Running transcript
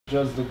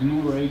just the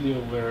GNU radio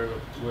where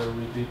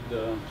we did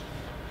the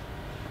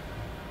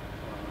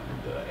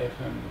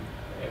FM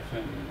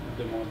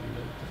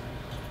demodulator.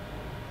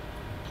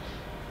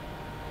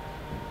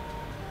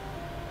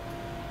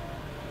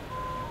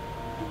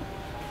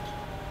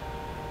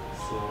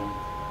 So,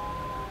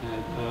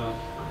 and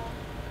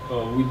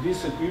with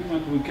this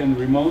equipment we can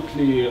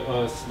remotely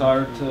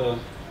start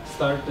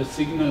a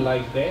signal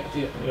like that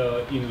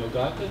in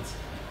LOG-a-TEC,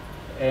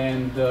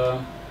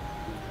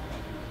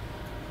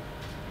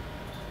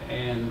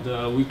 and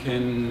we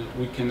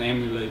can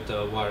emulate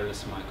a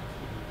wireless microphone.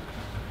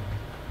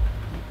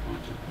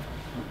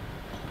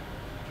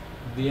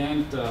 At the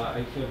end,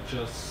 I have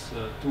just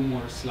 2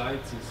 more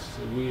slides.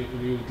 We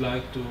would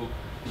like to.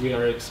 We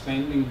are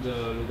expanding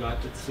the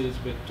LOG-a-TEC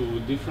testbed to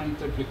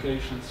different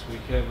applications. We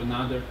have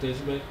another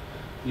testbed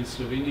in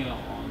Slovenia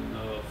on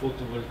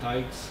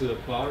photovoltaics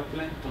power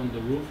plant on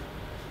the roof,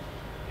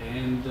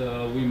 and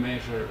we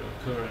measure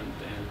current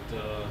and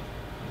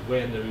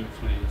weather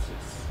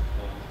influences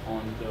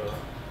on the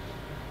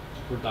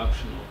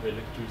production of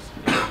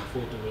electricity in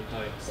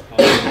photovoltaics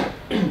power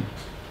plant.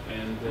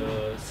 And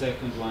the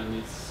second one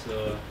is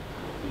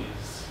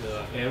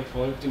air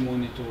quality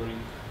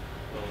monitoring,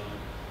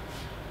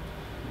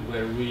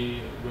 where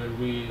we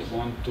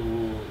want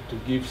to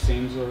give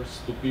sensors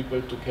to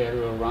people to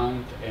carry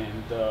around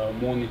and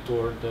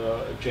monitor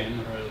the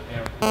general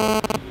air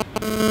quality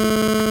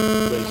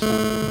based on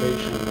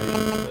location and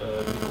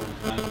different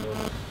kind of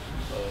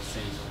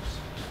sensors.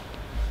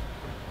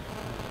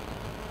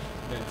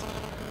 That's it.